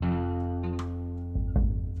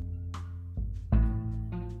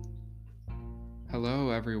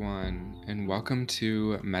Hello, everyone, and welcome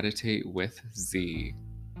to Meditate with Z.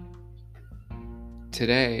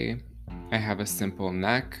 Today, I have a simple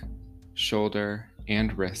neck, shoulder,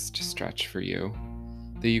 and wrist stretch for you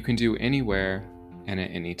that you can do anywhere and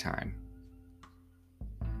at any time.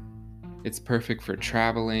 It's perfect for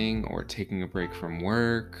traveling or taking a break from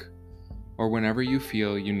work, or whenever you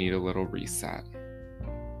feel you need a little reset.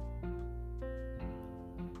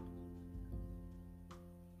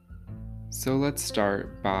 So let's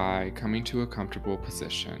start by coming to a comfortable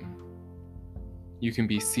position. You can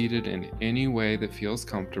be seated in any way that feels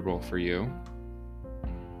comfortable for you.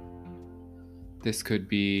 This could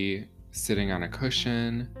be sitting on a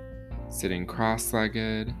cushion, sitting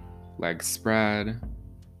cross-legged, legs spread,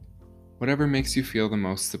 whatever makes you feel the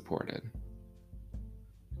most supported.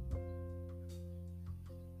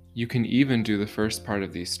 You can even do the first part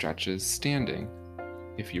of these stretches standing,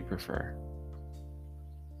 if you prefer.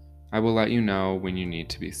 I will let you know when you need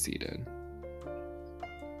to be seated.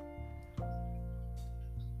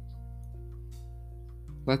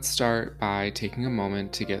 Let's start by taking a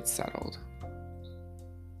moment to get settled.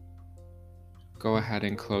 Go ahead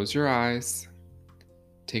and close your eyes.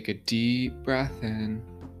 Take a deep breath in,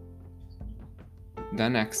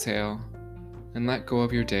 then exhale, and let go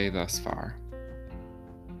of your day thus far.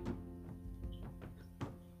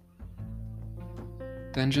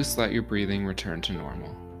 Then just let your breathing return to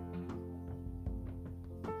normal.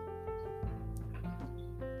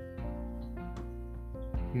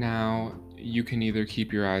 Now, you can either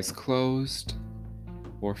keep your eyes closed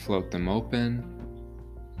or float them open,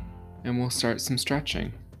 and we'll start some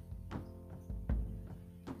stretching.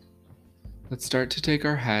 Let's start to take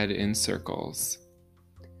our head in circles,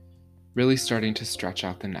 really starting to stretch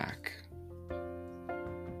out the neck.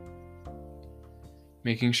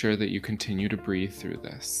 Making sure that you continue to breathe through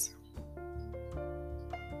this.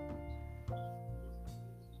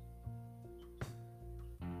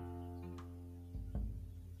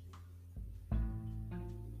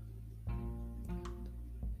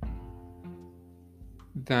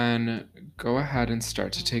 Then go ahead and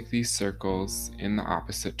start to take these circles in the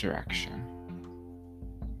opposite direction.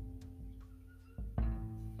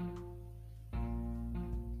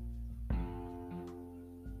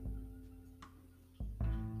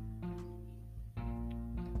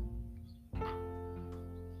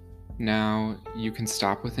 Now you can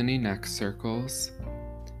stop with any neck circles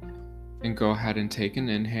and go ahead and take an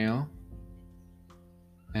inhale,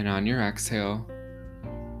 and on your exhale,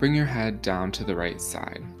 bring your head down to the right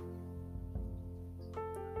side.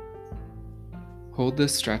 Hold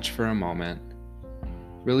this stretch for a moment,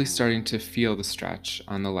 really starting to feel the stretch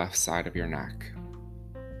on the left side of your neck.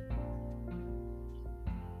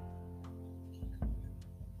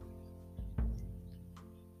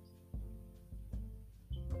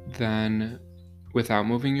 Then, without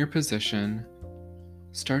moving your position,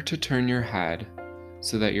 start to turn your head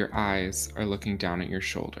so that your eyes are looking down at your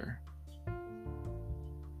shoulder.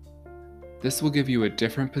 This will give you a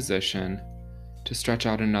different position to stretch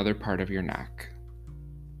out another part of your neck.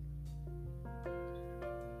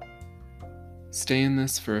 Stay in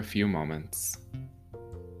this for a few moments.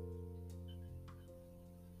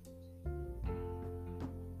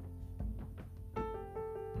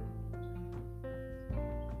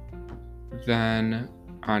 Then,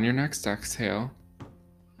 on your next exhale,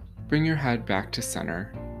 bring your head back to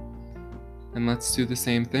center, and let's do the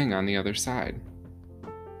same thing on the other side.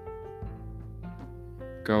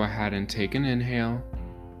 Go ahead and take an inhale,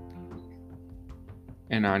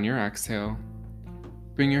 and on your exhale,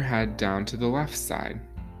 bring your head down to the left side.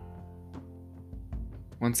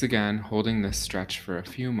 Once again, holding this stretch for a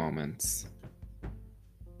few moments.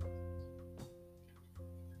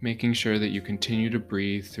 Making sure that you continue to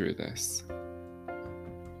breathe through this.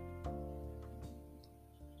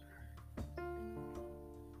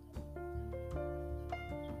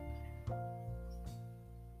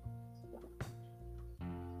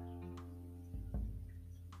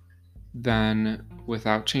 Then,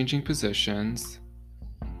 without changing positions,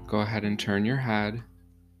 go ahead and turn your head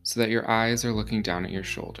so that your eyes are looking down at your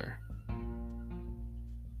shoulder.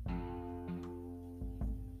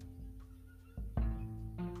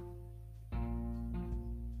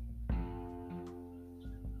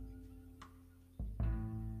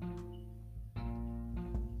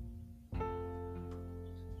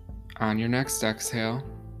 On your next exhale,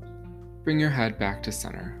 bring your head back to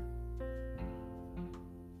center.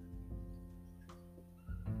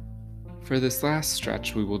 For this last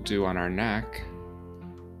stretch we will do on our neck,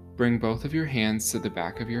 bring both of your hands to the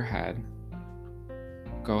back of your head.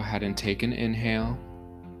 Go ahead and take an inhale,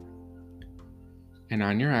 and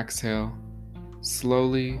on your exhale,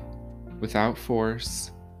 slowly Without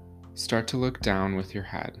force, start to look down with your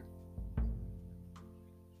head.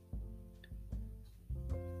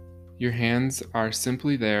 Your hands are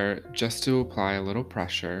simply there just to apply a little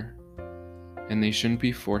pressure, and they shouldn't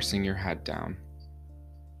be forcing your head down.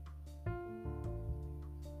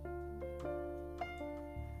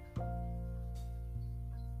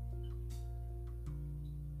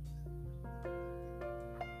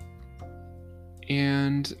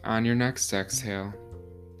 And on your next exhale,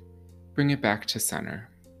 bring it back to center.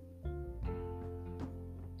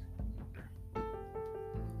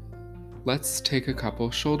 Let's take a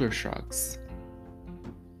couple shoulder shrugs.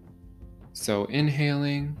 So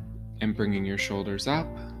inhaling and bringing your shoulders up,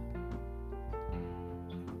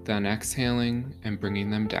 then exhaling and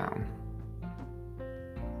bringing them down.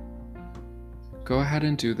 Go ahead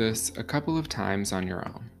and do this a couple of times on your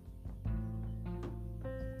own.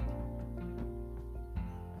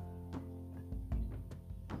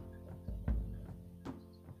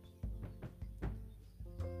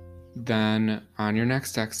 Then on your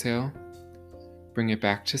next exhale, bring it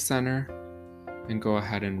back to center and go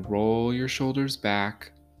ahead and roll your shoulders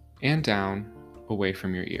back and down away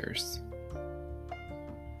from your ears.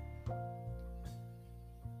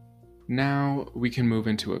 Now we can move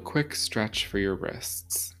into a quick stretch for your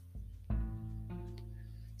wrists.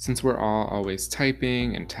 Since we're all always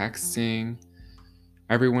typing and texting,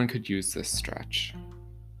 everyone could use this stretch.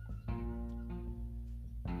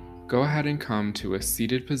 Go ahead and come to a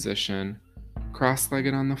seated position,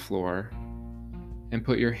 cross-legged on the floor, and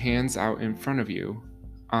put your hands out in front of you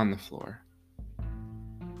on the floor.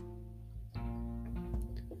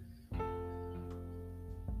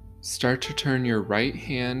 Start to turn your right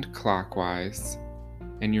hand clockwise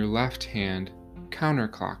and your left hand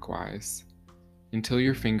counterclockwise until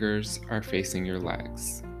your fingers are facing your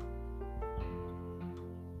legs.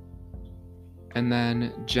 And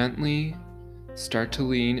then gently start to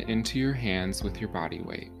lean into your hands with your body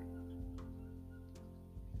weight.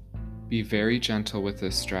 Be very gentle with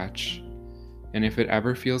this stretch, and if it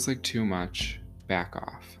ever feels like too much, back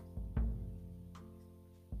off.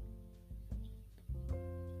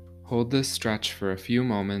 Hold this stretch for a few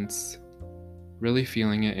moments, really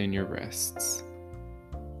feeling it in your wrists.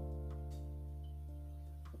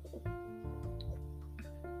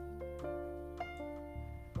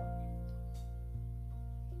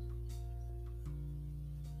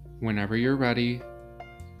 Whenever you're ready,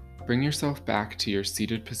 bring yourself back to your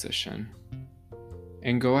seated position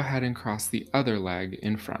and go ahead and cross the other leg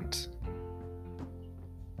in front.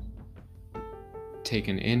 Take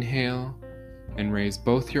an inhale and raise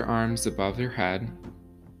both your arms above your head.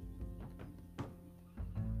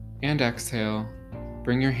 And exhale,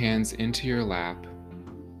 bring your hands into your lap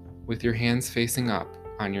with your hands facing up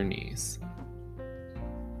on your knees.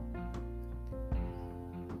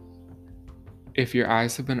 If your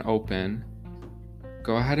eyes have been open,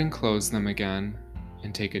 go ahead and close them again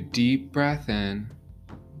and take a deep breath in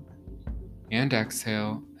and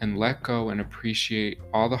exhale and let go and appreciate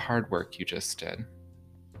all the hard work you just did.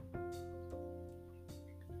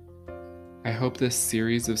 I hope this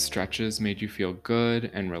series of stretches made you feel good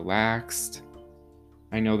and relaxed.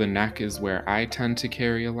 I know the neck is where I tend to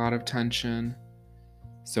carry a lot of tension,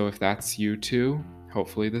 so if that's you too,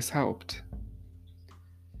 hopefully this helped.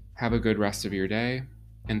 Have a good rest of your day,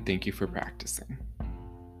 and thank you for practicing.